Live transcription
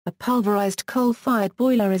A pulverized coal-fired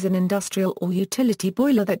boiler is an industrial or utility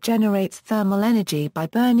boiler that generates thermal energy by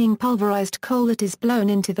burning pulverized coal that is blown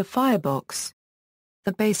into the firebox.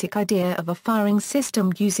 The basic idea of a firing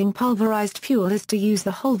system using pulverized fuel is to use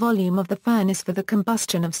the whole volume of the furnace for the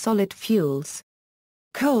combustion of solid fuels.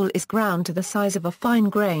 Coal is ground to the size of a fine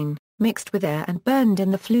grain, mixed with air and burned in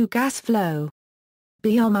the flue gas flow.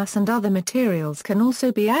 Biomass and other materials can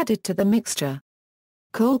also be added to the mixture.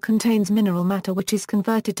 Coal contains mineral matter which is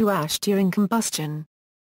converted to ash during combustion.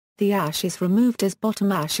 The ash is removed as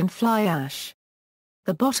bottom ash and fly ash.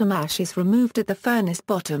 The bottom ash is removed at the furnace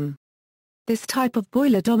bottom. This type of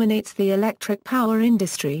boiler dominates the electric power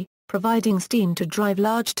industry, providing steam to drive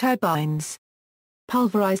large turbines.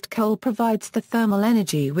 Pulverized coal provides the thermal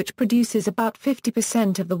energy which produces about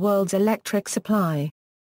 50% of the world's electric supply.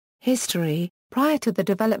 History: prior to the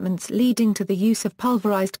developments leading to the use of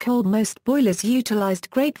pulverized coal, most boilers utilized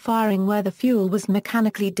grate firing where the fuel was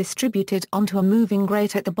mechanically distributed onto a moving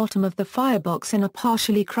grate at the bottom of the firebox in a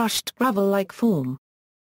partially crushed gravel-like form.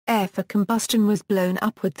 Air for combustion was blown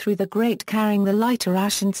upward through the grate, carrying the lighter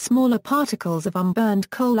ash and smaller particles of unburned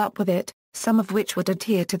coal up with it, some of which would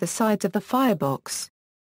adhere to the sides of the firebox.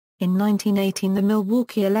 In 1918, the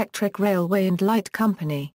Milwaukee Electric Railway and Light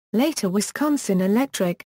Company, later Wisconsin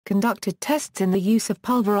Electric, conducted tests in the use of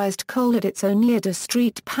pulverized coal at its Oneida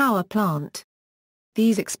Street power plant.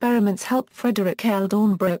 These experiments helped Frederick L.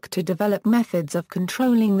 Dornbrook to develop methods of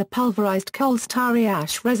controlling the pulverized coal's tarry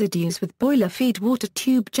ash residues with boiler feed water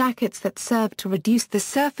tube jackets that served to reduce the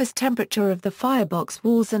surface temperature of the firebox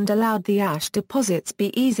walls and allowed the ash deposits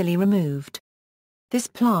be easily removed. This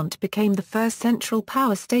plant became the first central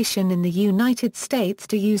power station in the United States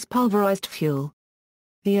to use pulverized fuel.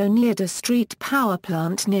 The Oneida Street power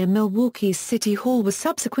plant near Milwaukee's City Hall was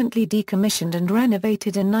subsequently decommissioned and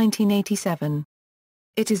renovated in 1987.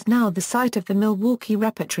 It is now the site of the Milwaukee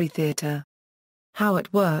Repertory Theater. How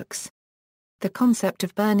it works. The concept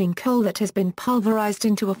of burning coal that has been pulverized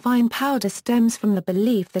into a fine powder stems from the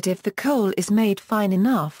belief that if the coal is made fine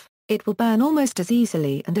enough, it will burn almost as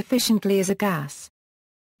easily and efficiently as a gas.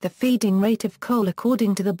 The feeding rate of coal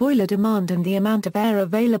according to the boiler demand and the amount of air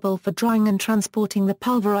available for drying and transporting the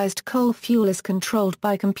pulverized coal fuel is controlled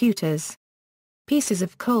by computers. Pieces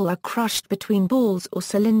of coal are crushed between balls or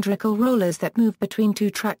cylindrical rollers that move between two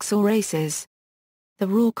tracks or races. The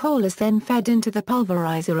raw coal is then fed into the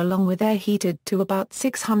pulverizer along with air heated to about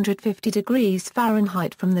 650 degrees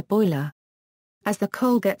Fahrenheit from the boiler. As the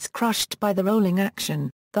coal gets crushed by the rolling action,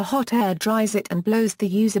 the hot air dries it and blows the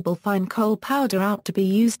usable fine coal powder out to be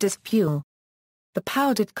used as fuel. The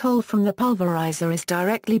powdered coal from the pulverizer is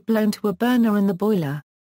directly blown to a burner in the boiler.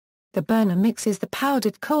 The burner mixes the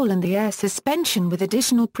powdered coal and the air suspension with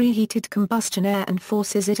additional preheated combustion air and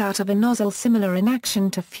forces it out of a nozzle similar in action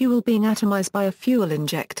to fuel being atomized by a fuel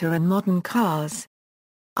injector in modern cars.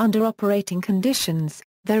 Under operating conditions,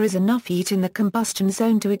 there is enough heat in the combustion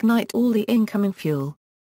zone to ignite all the incoming fuel.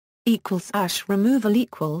 Ash removal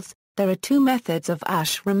equals, there are two methods of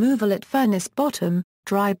ash removal at furnace bottom: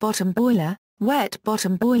 dry bottom boiler, wet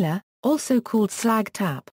bottom boiler, also called slag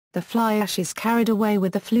tap. The fly ash is carried away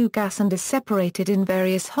with the flue gas and is separated in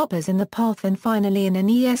various hoppers in the path and finally in an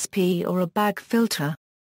ESP or a bag filter.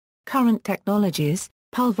 Current technologies: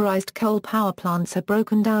 pulverized coal power plants are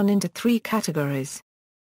broken down into three categories.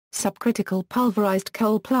 Subcritical pulverized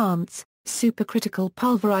coal plants, supercritical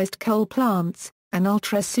pulverized coal plants, and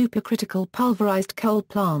ultra-supercritical pulverized coal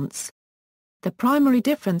plants. The primary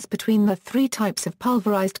difference between the three types of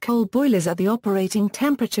pulverized coal boilers are the operating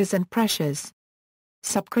temperatures and pressures.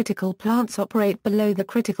 Subcritical plants operate below the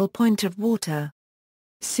critical point of water.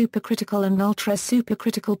 Supercritical and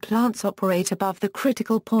ultra-supercritical plants operate above the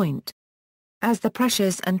critical point. As the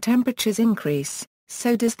pressures and temperatures increase,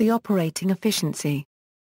 so does the operating efficiency.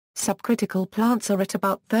 Subcritical plants are at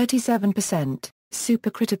about 37%,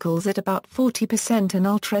 supercriticals at about 40% and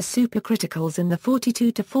ultra-supercriticals in the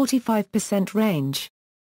 42 to 45% range.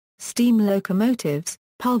 Steam locomotives: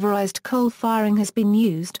 pulverized coal firing has been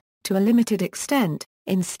used, to a limited extent,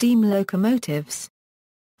 in steam locomotives.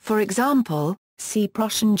 For example, see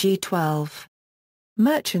Prussian G12.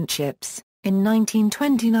 Merchant ships: in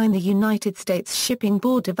 1929 the United States Shipping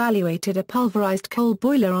Board evaluated a pulverized coal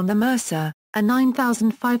boiler on the Mercer, a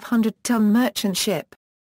 9,500-ton merchant ship.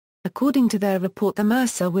 According to their report, the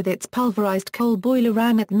Mercer with its pulverized coal boiler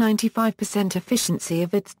ran at 95% efficiency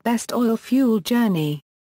of its best oil fuel journey.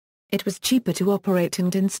 It was cheaper to operate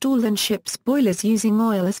and install than ships' boilers using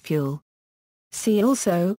oil as fuel. See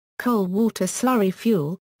also, coal water slurry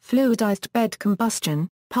fuel, fluidized bed combustion,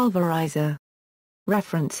 pulverizer.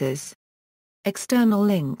 References. External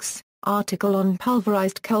links. Article on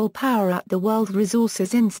pulverized coal power at the World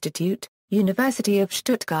Resources Institute, University of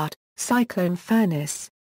Stuttgart, cyclone furnace.